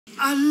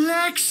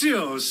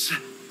Alexios!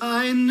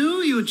 I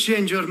knew you'd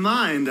change your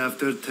mind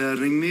after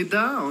turning me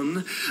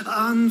down.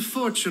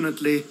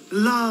 Unfortunately,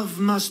 love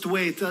must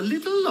wait a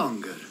little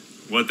longer.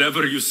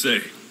 Whatever you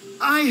say.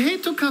 I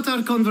hate to cut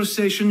our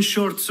conversation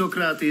short,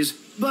 Socrates,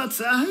 but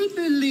I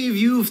believe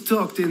you've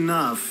talked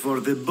enough for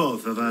the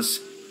both of us.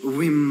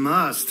 We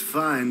must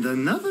find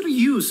another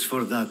use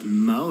for that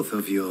mouth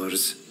of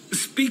yours.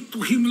 Speak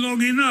to him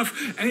long enough,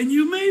 and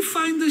you may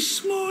find the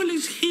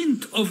smallest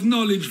hint of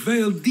knowledge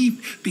veiled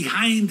deep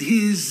behind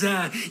his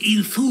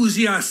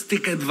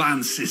enthusiastic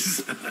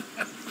advances.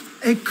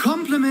 A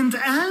compliment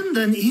and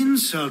an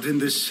insult in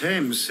the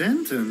same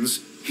sentence.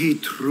 He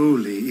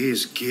truly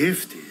is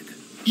gifted.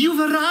 You've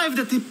arrived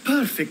at the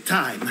perfect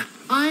time.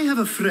 I have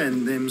a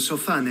friend named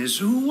Sophanes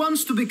who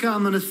wants to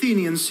become an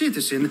Athenian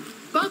citizen,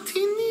 but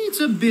he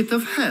needs a bit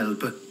of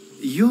help.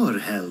 Your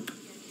help.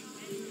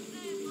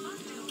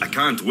 I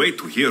can't wait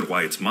to hear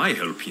why it's my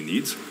help he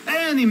needs.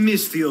 Any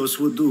Mystios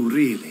would do,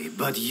 really,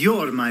 but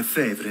you're my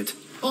favorite.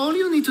 All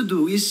you need to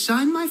do is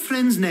sign my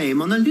friend's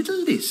name on a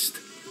little list.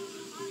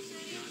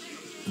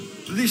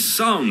 This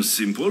sounds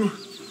simple.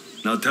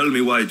 Now tell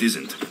me why it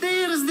isn't.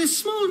 There's the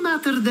small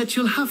matter that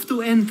you'll have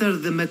to enter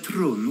the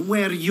Metroon,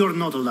 where you're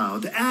not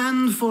allowed,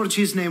 and forge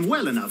his name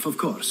well enough, of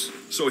course.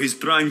 So he's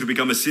trying to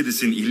become a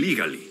citizen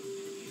illegally.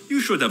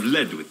 You should have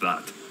led with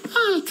that.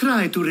 I'll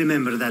try to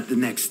remember that the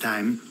next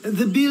time.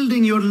 The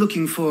building you're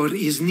looking for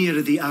is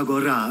near the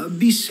Agora.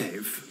 Be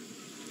safe.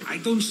 I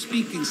don't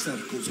speak in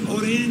circles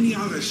or any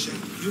other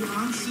shape. You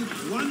answered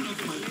one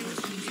of my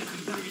questions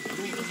and that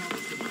brought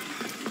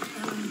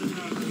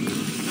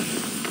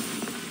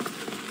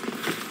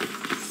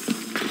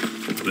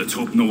another. Let's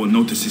hope no one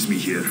notices me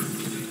here.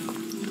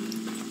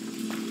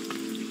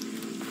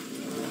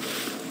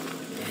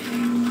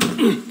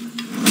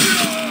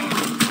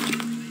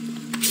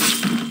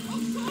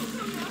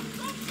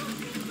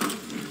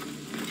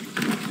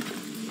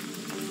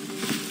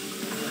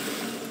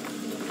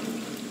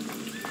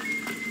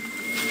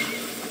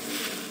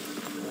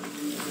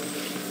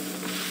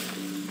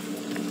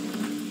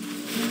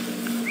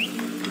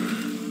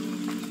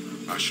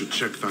 I should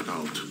check that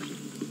out.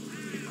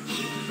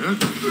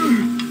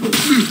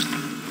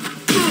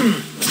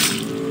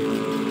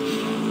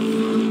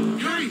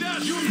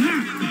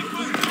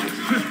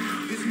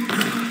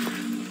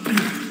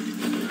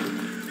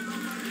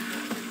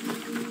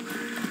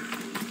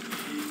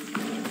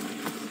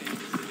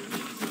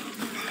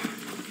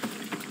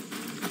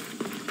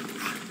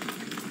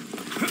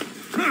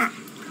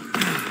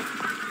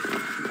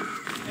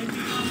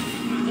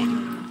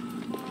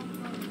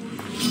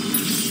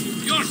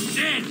 You're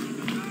dead!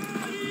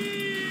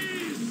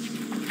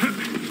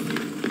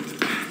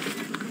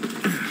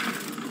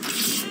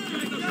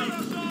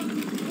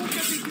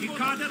 He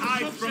can't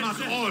hide from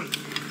us all.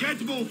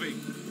 Get moving.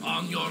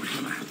 On your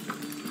command.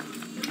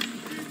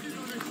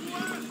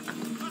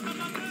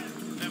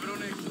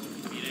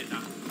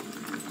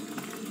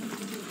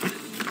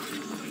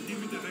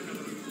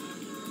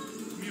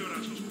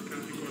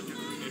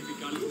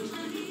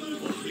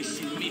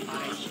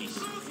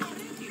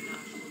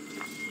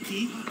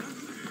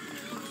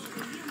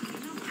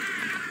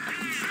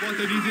 Spot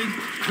anything?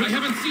 I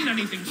haven't seen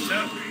anything,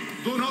 sir.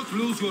 Do not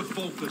lose your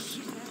focus.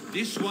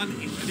 This one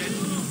is dead.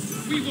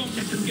 We won't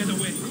let them get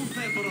away.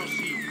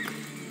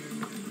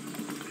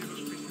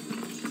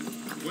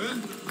 Well,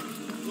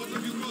 what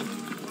have you got?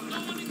 No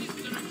one in this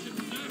direction,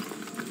 sir.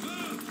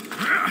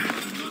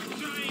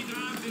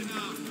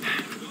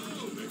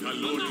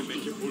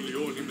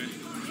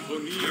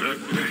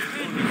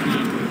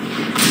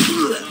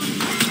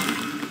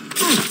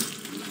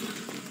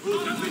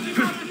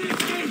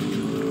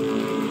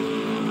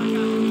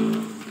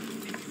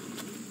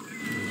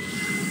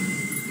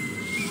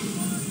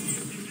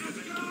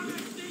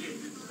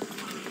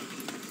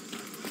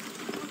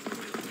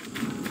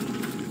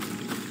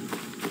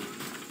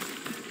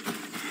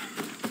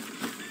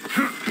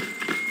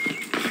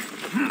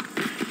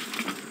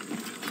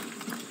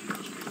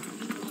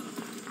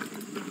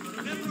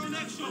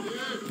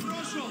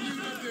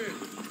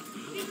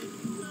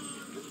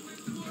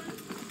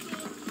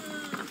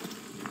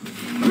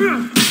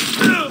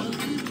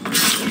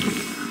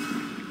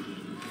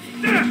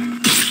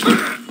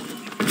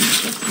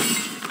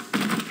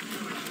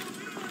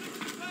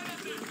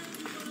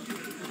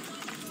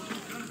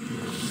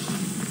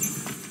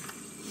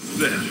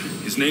 There,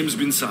 his name's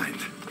been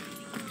signed.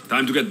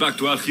 Time to get back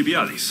to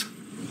Alcibiades.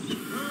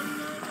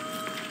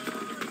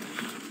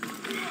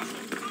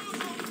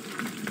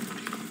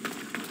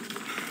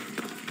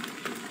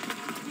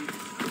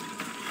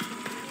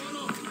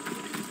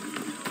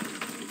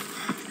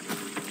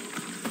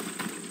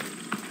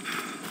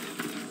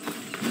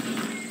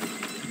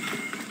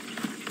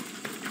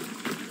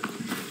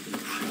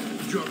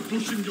 You're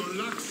pushing your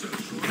luck, sir.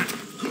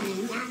 Go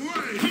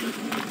away.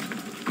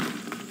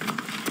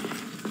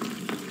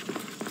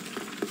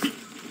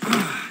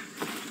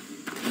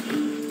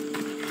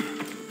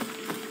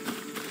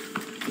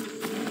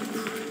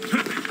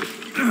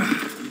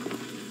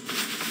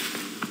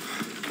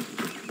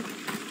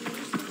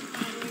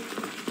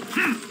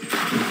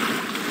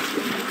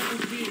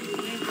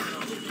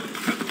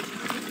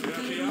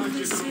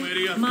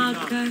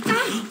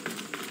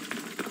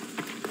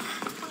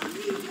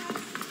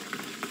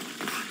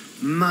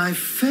 My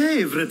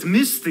favorite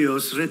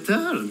Mystios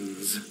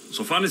returns.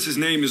 Sophanis'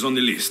 name is on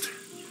the list,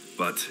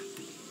 but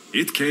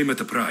it came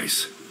at a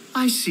price.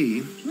 I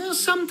see.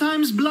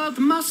 Sometimes blood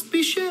must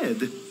be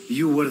shed.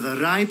 You were the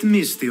right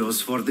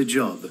Mystios for the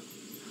job.